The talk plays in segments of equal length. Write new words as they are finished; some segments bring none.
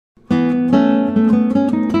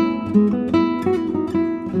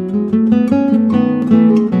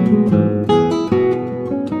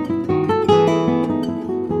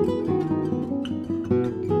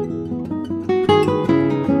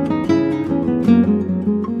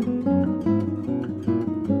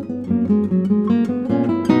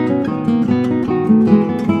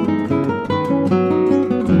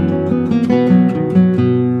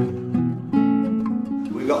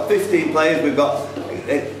we've got,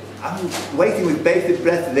 I'm waiting with bated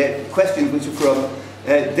breath for the questions which are from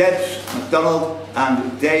Debs, McDonald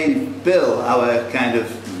and Dave Bill, our kind of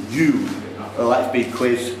LightSpeed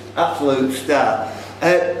Quiz absolute star.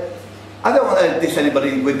 I don't want to diss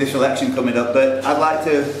anybody with this election coming up, but I'd like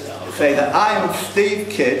to say that I'm Steve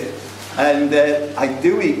Kidd, and I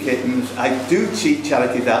do eat kittens, I do cheat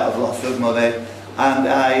charities out of lots of money, and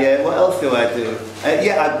I, what else do I do?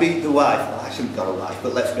 Yeah, I beat the wife. Well, I shouldn't have got a wife,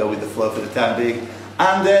 but let's go with the flow for the time being.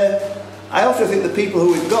 And I also think the people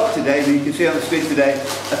who we've got today, who you can see on the street today,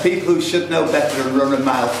 are people who should know better and run a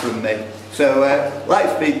mile from me. So,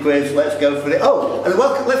 LightSpeed Quiz, let's go for it. Oh, and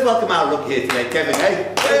let's welcome our rookie here today, Kevin,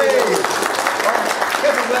 hey? Hey!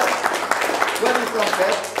 Kevin, where are you from,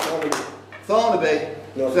 Kev? Thornaby.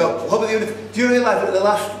 No, so, do you realise that at the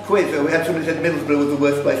last quiz we had somebody said Middlesbrough was the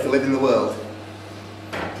worst place to live in the world?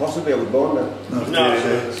 Possibly, I was born there. No.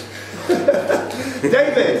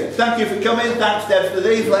 David, thank you for coming. Thanks, Debs, for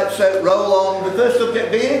these. Let's roll on. The first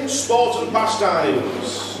subject being sport and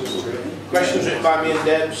pastimes. Questions written by me and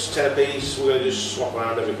Debs, 10 apiece. We're going to just swap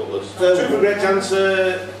around every couple of. Two for a correct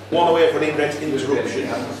answer, one away for an incorrect interruption.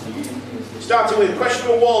 Starting with question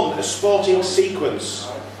number 1, a sporting sequence.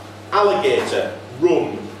 Alligator,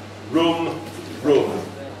 run, run, run.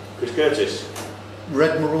 Chris Curtis.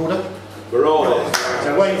 Red Marauder. Marauder.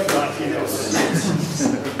 Wait for that, you know.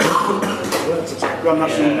 Grand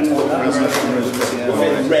National.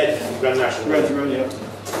 Red Grand National. Red, yeah.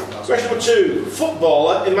 Question number 2.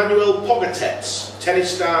 Footballer Emmanuel Pogatetz.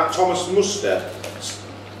 Tennis star Thomas Muster.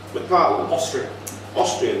 With pardon? Austria.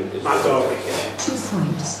 Austrian is Two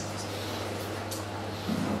points.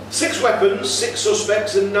 6 weapons, 6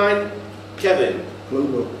 suspects and 9. Kevin.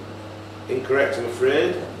 Global. Incorrect, I'm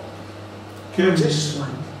afraid. Curtis.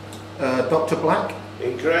 Dr. Black.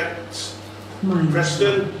 Incorrect. Mine.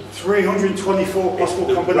 Preston. 324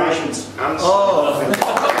 possible combinations. Answer. oh.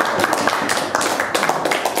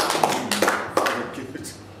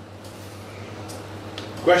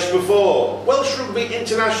 Question number 4. Welsh rugby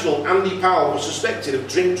international Andy Powell was suspected of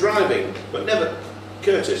drink driving, but never.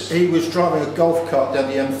 Curtis. He was driving a golf cart down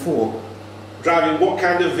the M4. Driving what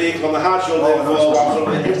kind of vehicle on the hard shoulder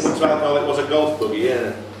M4? It was a golf buggy,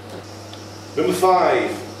 yeah. Number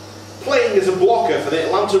 5. Playing as a blocker for the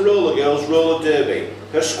Atlanta Roller Girls Roller Derby.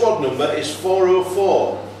 Her squad number is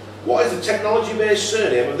 404. What is the technology-based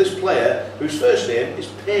surname of this player whose first name is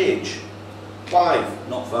Page? 5.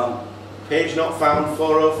 Not found. Page not found,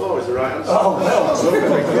 404 is the right answer. Oh, well,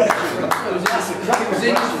 It was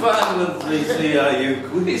in fun with the CRU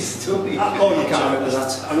quiz, too. oh, you can't remember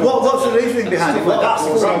that. What's the reasoning behind it? Well, that's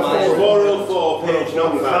the 404, page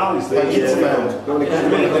not found. The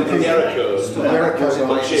error code.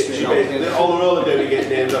 All the roller derby get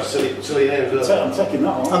named off silly names. I'm taking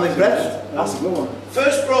that one. I'm impressed. That's a good one.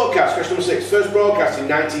 First broadcast, question number 6. First broadcast in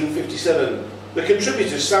 1957. The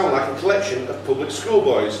contributors sound like a collection of public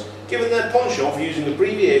schoolboys, given their penchant for using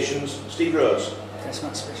abbreviations. Steve Rhodes. Test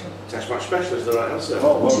match special. Test match special is the right answer.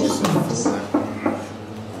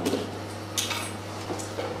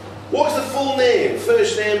 What is the full name,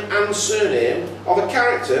 first name and surname of a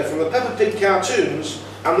character from the Peppa Pig cartoons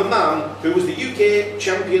and the man who was the UK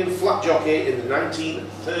champion flat jockey in the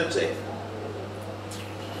 1930?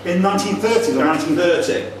 In 1930 or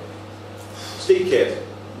 1930. Steve Kidd.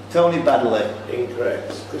 Tony Baddeley.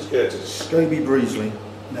 Incorrect. Chris Curtis. Scobie Breesley.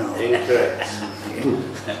 No. Incorrect.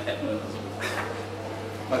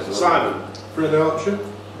 Simon. Fred Archer.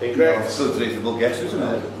 Incorrect. That's a reasonable guess, isn't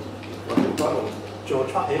it? George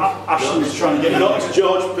Pig. Ashton was trying to get Not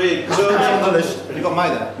George Pig. Have you got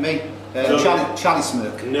mine there? Me. Charlie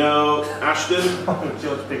Smirk. No. Ashton.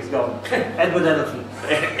 George Pig's gone. Edward Elephant.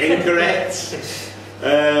 Incorrect.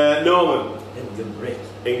 Norman.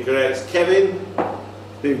 Incorrect. Kevin.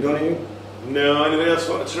 Steve Donahue. No. Anybody else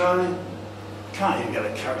want to try? Can't even get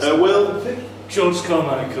a character. Will. George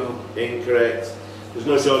Carmichael. Incorrect. There's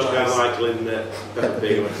no George Carmichael in Peppa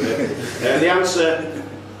Pig, I'm afraid. The answer,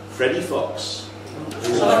 Freddie Fox.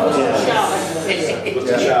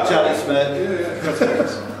 Charlie Smith.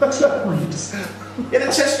 2 points. In a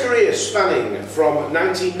test career spanning from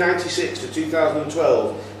 1996 to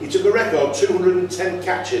 2012, he took a record 210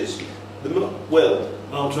 catches. Will.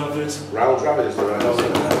 Raoul Trafford. Raoul Trafford is the right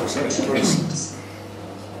answer.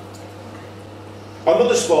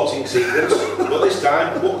 Another sporting sequence, but this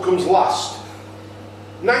time, what comes last?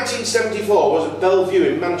 1974 was at Bellevue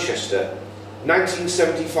in Manchester.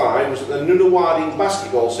 1975 was at the Nunawading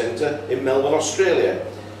Basketball Centre in Melbourne, Australia.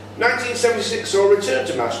 1976 saw a return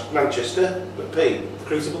to Manchester, but P. The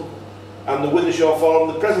Crucible. And the Withershore Forum,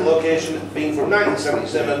 the present location being from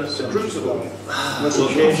 1977, the Crucible.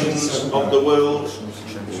 Locations of the world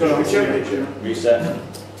Reset.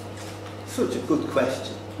 Such a good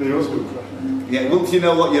question. It was a good question. Yeah, once you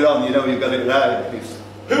know what you're on, you know you've got it right.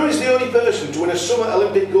 Who is the only person to win a Summer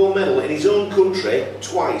Olympic gold medal in his own country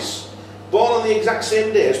twice? Born on the exact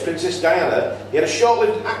same day as Princess Diana, he had a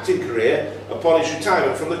short-lived acting career upon his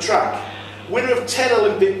retirement from the track. Winner of 10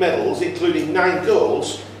 Olympic medals, including 9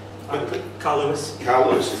 golds. Carl Lewis.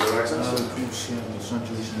 Carl Lewis is the right answer.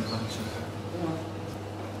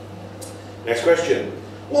 Next question.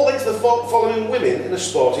 What linked the following women in a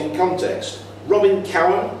sporting context? Robin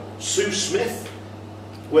Cowan, Sue Smith,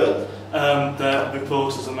 Will. The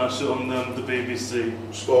reporters on that show on the BBC.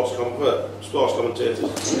 Sports commentators.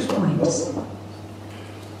 2 points.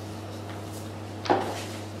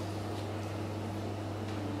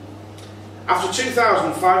 After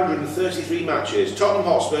 2,533 matches, Tottenham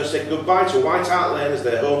Hotspur said goodbye to White Hart Lane as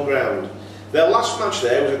their home ground. Their last match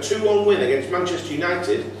there was a 2-1 win against Manchester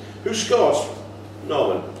United. Who scored?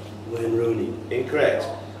 Norman. Wayne Rooney. Incorrect.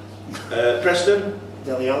 Preston.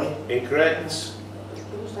 Dele Alli. Incorrect.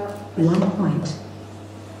 1 point.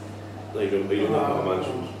 No, you don't know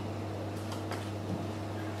mentioned.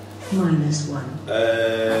 -1.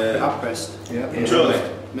 I've pressed. Yeah. Tony.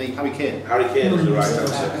 Me, Harry Kane. Harry Kane is the right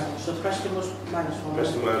answer. So Preston was -1.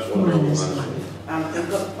 Preston -1. -1. And they've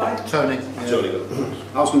got the point. Tony. Tony got the point.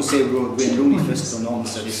 I was going to say Wayne Rooney first, so Norman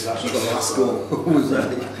said he's got the last goal.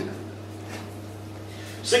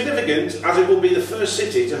 Significant, as it will be the first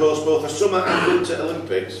city to host both the Summer and Winter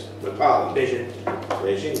Olympics. We're part of them. Beijing.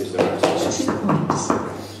 Beijing is the right answer. 2 points.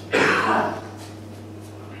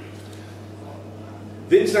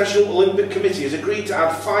 The International Olympic Committee has agreed to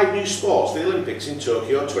add 5 new sports to the Olympics in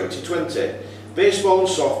Tokyo 2020. Baseball and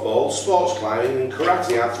softball, sports climbing and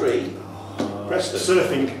karate are 3. Preston.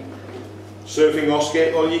 Surfing. Surfing or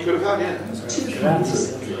skateboard you could have had, yeah. 2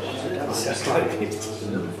 points.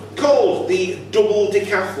 Called the Double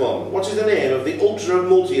Decathlon. What is the name of the ultra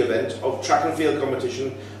multi-event of track and field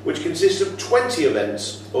competition which consists of 20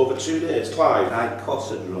 events over 2 days? Clive.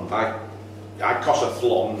 Icosahedron.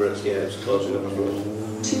 Icosathlon, but yeah, it's close enough, I suppose.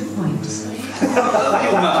 2 points.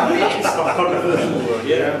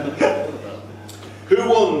 Yeah. Who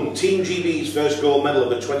won Team GB's first gold medal of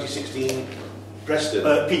the 2016 Preston?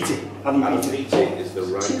 Petey. Adam Petey is the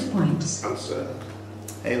 2 right points. answer.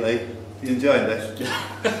 Hey Lee, you enjoying this?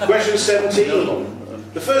 Question 17.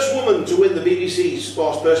 The first woman to win the BBC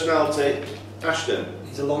Sports Personality, Ashton.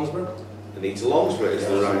 He's a Longsborough. Anita Longsborough is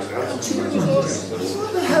the right answer. 2 points.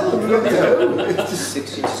 Just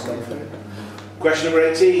 6 years gone for it. Question number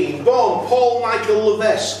 18. Born Paul Michael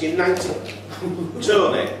Levesque in 19...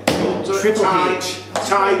 Tony. Triple tied, H.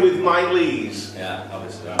 tied with Mike Lees. Yeah,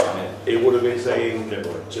 obviously. It would have been saying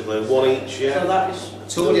 1 each, So yeah. that is.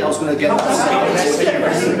 Told you I was going to get that.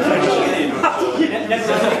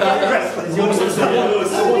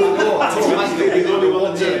 He's only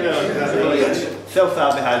one to So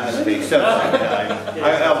far behind this week, so far behind.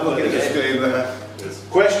 I'm looking at the screen there.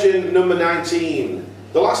 Question number 19.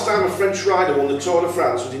 The last time a French rider won the Tour de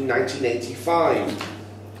France was in 1985.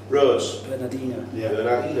 Rose. Bernardino.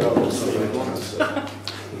 Bernardino.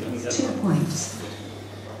 2 points.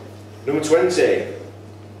 Number 20.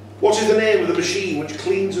 What is the name of the machine which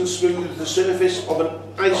cleans and smooths the surface of an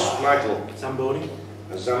ice, Michael? Zamboni.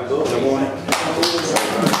 A Zamboni.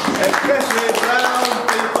 Especially round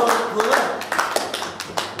people.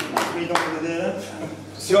 Read on for the dinner.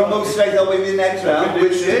 So you want to move straight on with the next round,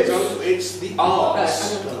 which is? It's the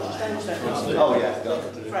arts. Oh yeah, go.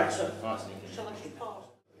 Right, so. Shall I keep pause?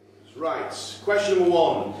 Right. Question number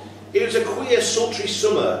 1. It was a queer, sultry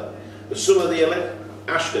summer. The summer of the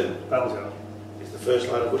Ashton. Belgium. It's the first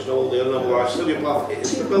line of which all the other lives still be applied.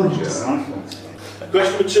 It's the Belgium.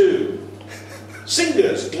 Question number 2.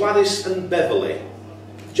 Singers Gladys and Beverly.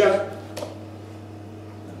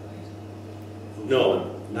 Norman.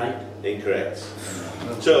 Night. Incorrect.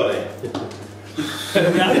 Tony.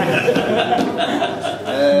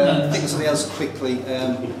 Think of something else quickly.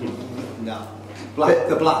 No. Black.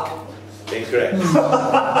 The Black. Incorrect.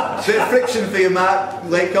 Bit of friction for you, Mark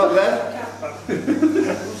Laycock there.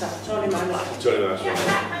 Who's that? Tony Manley. Tony Marshall.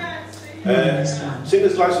 -1.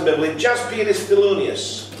 Singers Gladys and Beverly. Jazz pianist Thelonious.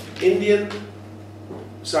 Indian.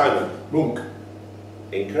 Simon. Monk.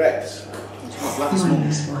 Incorrect. Gladys Monk.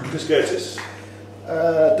 -1. Chris Curtis.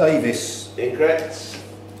 Davis. Incorrect.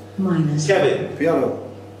 -1. Kevin. Piano.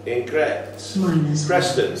 Incorrect. -1.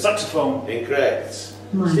 Preston. Saxophone. Incorrect.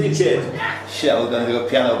 -1. Steve Kidd. Shit, I was going to do a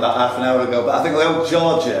piano about half an hour ago, but I think the old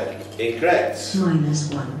Georgia. Incorrect.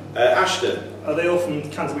 -1. Ashton. Are they all from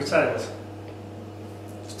Canterbury Tales?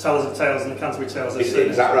 Tales of Tales and the Canterbury Tales.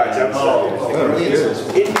 Is that right answer? Brilliant.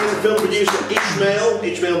 Indian film producer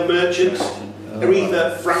Ishmael Merchant.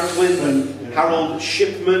 Aretha Franklin, Harold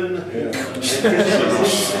Shipman.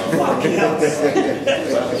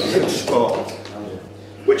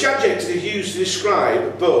 Which adjective is used to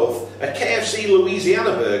describe both a KFC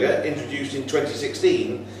Louisiana burger, introduced in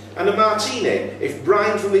 2016, and a martini if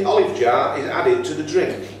brine from the olive jar is added to the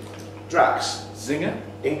drink? Drax. Zinger?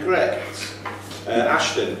 Incorrect.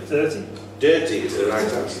 Ashton. Dirty. Dirty is the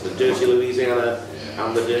right answer. The dirty Louisiana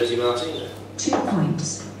and the dirty martini. 2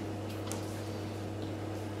 points.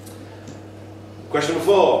 Question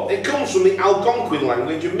number 4. It comes from the Algonquin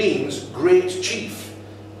language and means great chief.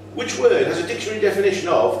 Which word has a dictionary definition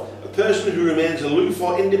of a person who remains aloof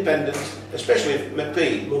or independent, especially if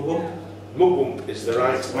McP? Mugwump. Mugwump is the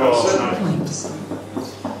right answer. 2 points.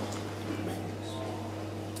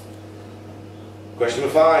 Question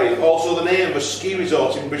number 5. Also the name of a ski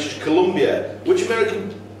resort in British Columbia. Which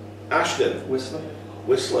American? Ashton. Whistler.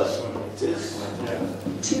 Whistler. It is.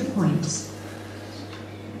 2 points.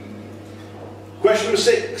 Question number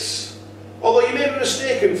 6. Although you may be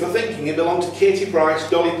mistaken for thinking it belonged to Katie Price,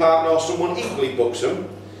 Dolly Parton or someone equally buxom,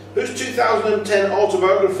 whose 2010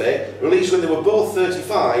 autobiography, released when they were both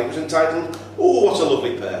 35, was entitled Oh, What a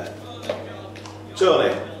Lovely Pair.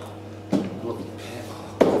 Tony.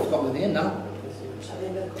 I've got the name now.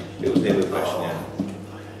 It was the end of the question, yeah.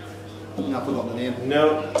 No, I've forgotten the name.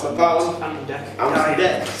 No. McPartland? Anton Deck. Anton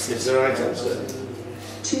Deck is the right answer.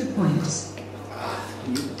 2 points.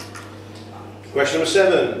 Question number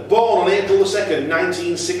 7. Born on April the 2nd,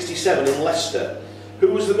 1967 in Leicester,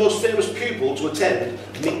 who was the most famous pupil to attend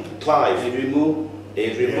Nick Clive? Adrian Moore?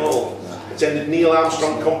 Adrian Moore. Attended Neil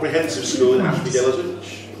Armstrong Comprehensive School in Ashby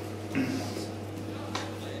Dillswich.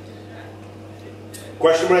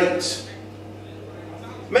 Question number 8.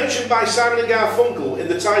 Mentioned by Simon and Garfunkel in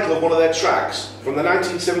the title of one of their tracks from the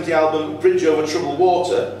 1970 album Bridge Over Troubled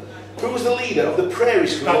Water, who was the leader of the Prairie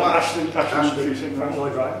School? Ashton. Frank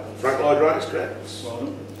Lloyd Wright. Frank Lloyd Wright is correct.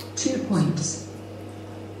 2 points.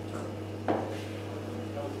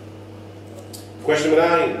 Question number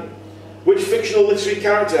 9. Which fictional literary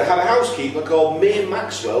character had a housekeeper called Mae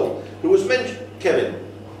Maxwell, who was mentioned? Kevin.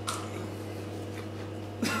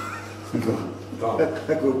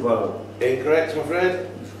 Incorrect, I'm afraid.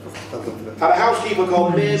 Had a housekeeper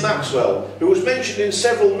called Mae Maxwell, who was mentioned in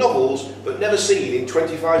several novels but never seen in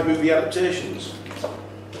 25 movie adaptations.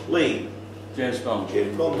 Lee. James Bond.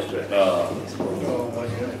 James Bond is correct.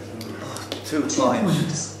 2 2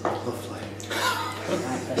 points. points.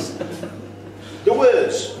 The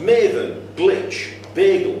words Maven, Glitch,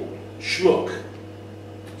 Bagel, Schmuck.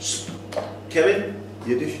 Kevin?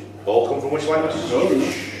 Yiddish. All come from which language?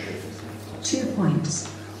 Yiddish. 2 points.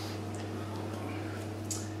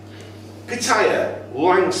 Pitaya,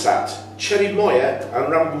 Langsat, Cherry Moya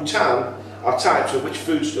and Rambutan are types of which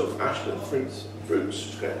foodstuff? Ashton. Fruits.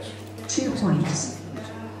 Fruits, correct. 2 points.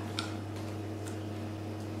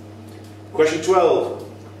 Question 12.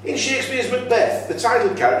 In Shakespeare's Macbeth, the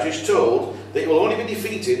title character is told that he will only be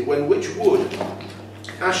defeated when which wood?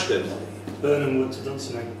 Ashton. Burnham Wood to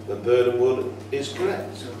Dunsinane. The Burnham Wood is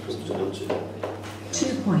correct.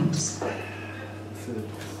 2 points.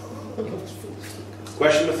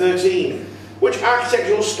 Question number 13. Which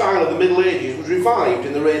architectural style of the Middle Ages was revived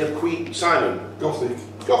in the reign of Queen Simon? Gothic.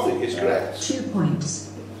 Gothic is correct. 2 points.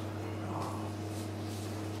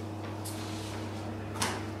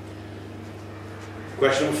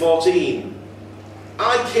 Question number 14.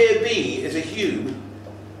 IKB is a hue.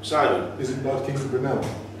 Simon. Is it Knight King of Brunel?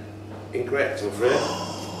 Incorrect, I'm afraid.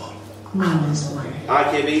 -1.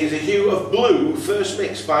 IKB is a hue of blue first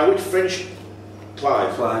mixed by which French?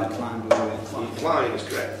 Clive. Klein is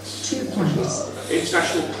correct. 2 points.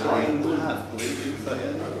 International Klein Blue.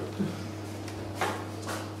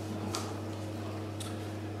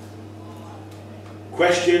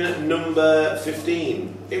 Question number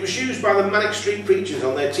 15. It was used by the Manic Street Preachers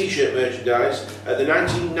on their t-shirt merchandise at the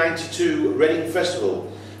 1992 Reading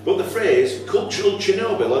Festival, but the phrase cultural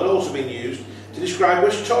Chernobyl had also been used to describe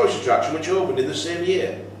which tourist attraction which opened in the same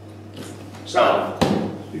year. Sam.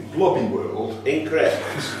 Blobby World. Incorrect.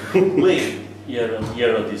 Lee.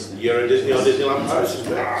 Euro Disney. Euro Disney or Disneyland Paris is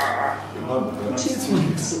correct. 2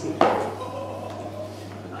 points.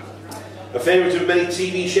 A favourite of many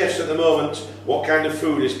TV chefs at the moment, what kind of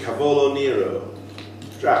food is Cavolo Nero?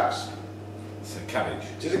 Drax. It's a cabbage.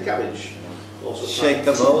 It is a cabbage. Also Shake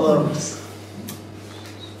Two Cavolo. points.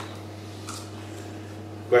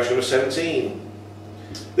 Question number 17.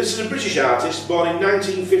 This is a British artist born in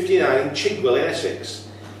 1959 in Chigwell in Essex.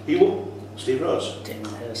 He won... Steve Rose.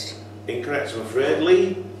 Incorrect, I'm afraid.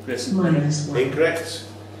 Lee. -1. Incorrect.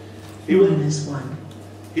 He won -1.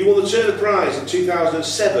 the Turner Prize in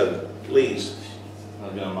 2007. Lee's.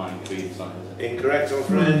 That'd be on mine, Creed, something. Incorrect, I'm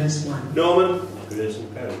afraid. -1. Norman? Grayson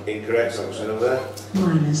Perry. Incorrect, I'm saying over there.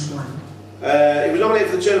 -1. He was nominated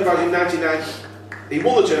for the Turner Prize in 1990. He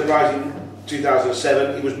won the Turner Prize in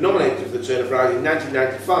 2007. He was nominated for the Turner Prize in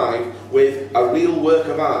 1995 with A Real Work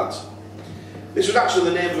of Art. This was actually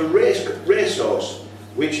the name of a racehorse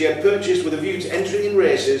which he had purchased with a view to entering in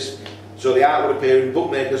races so the art would appear in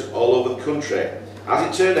bookmakers all over the country. As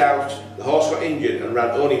it turned out, the horse got injured and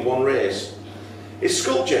ran only one race. His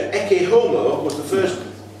sculpture, Ecce Homo, was the first...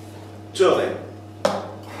 Tony?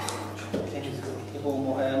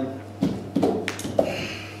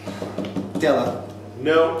 Della.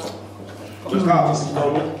 No.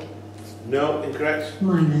 -1. No, incorrect.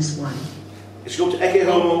 -1. His sculpture, Ecce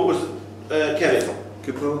Homo, was Kevin.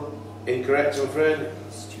 Capone. Incorrect, I'm afraid.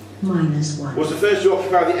 -1. Was the first to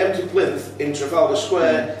occupy the empty plinth in Trafalgar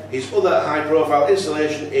Square. His other high-profile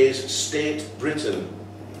installation is State Britain.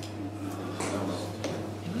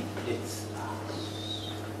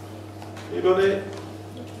 Anybody?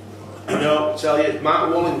 No, tell you,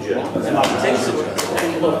 Mark Wallinger.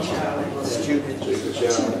 Stupid.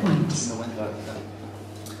 2 points.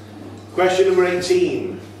 Question number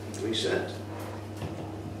 18. Reset.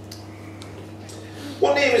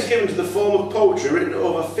 What name is given to the form of poetry written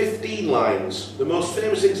over 15 lines? The most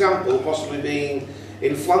famous example possibly being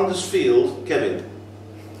in Flanders Field, Kevin.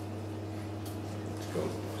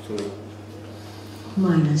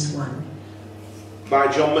 -1. By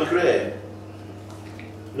John McRae.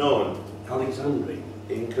 Norman. Alexandria.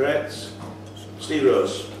 Incorrect. Steve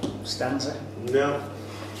Rose. Stanza. No.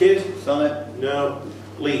 Kid. Sonnet. No.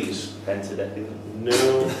 Lees. Pentadecade. No.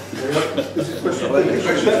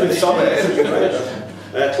 Sonnet.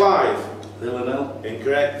 Clive. Villanelle.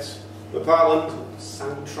 Incorrect. McPartland.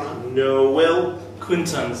 Santran. No. Will.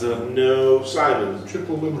 Quintanza. No. Simon.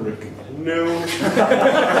 Triple Limerick. No.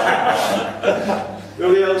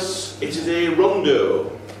 Nobody else? It is a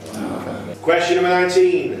rondo. Question number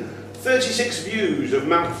 19. 36 views of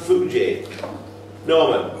Mount Fuji.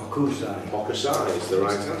 Norman. Hokusai. Hokusai is the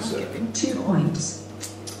right answer. 2 points.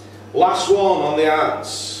 Last one on the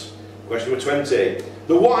arts. Question number 20.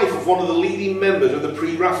 The wife of one of the leading members of the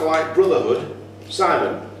Pre-Raphaelite Brotherhood,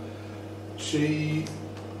 Simon. She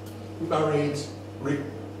married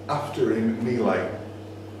after him, Neeley.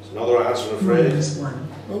 It's not the right answer, I'm afraid.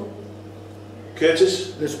 -1.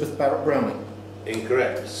 Curtis? Elizabeth Barrett Browning.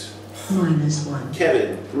 Incorrect. -1.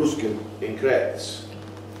 Kevin? Ruskin. Incorrect.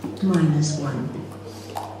 -1.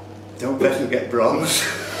 Don't bet you'll get bronze.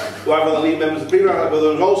 Wife of the lead members of the Pre-Raphaelite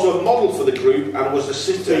Brotherhood was also a model for the group and was the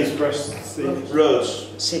sister. Rose.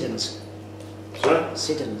 Siddons. Sorry?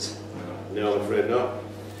 Siddons. No, I'm afraid not.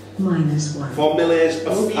 -1. For Miller's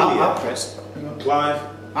Ophelia. Chris. Clive?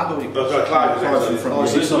 I don't even. Oh, sorry, Clive was Clive excellent. from Oh,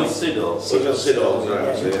 Siddons. this one's Siddle. So we've got Siddall,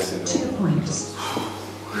 right? Yeah. 2 points.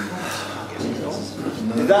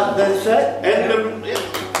 Is that the set? End of, yeah.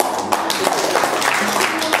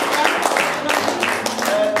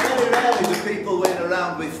 Very rarely do people win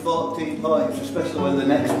around with 14 points, especially when the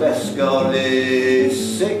next best score is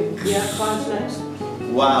 6. Yeah, Clive's next.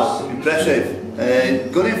 Wow, impressive.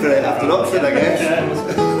 Good in for it after Oxford, I guess.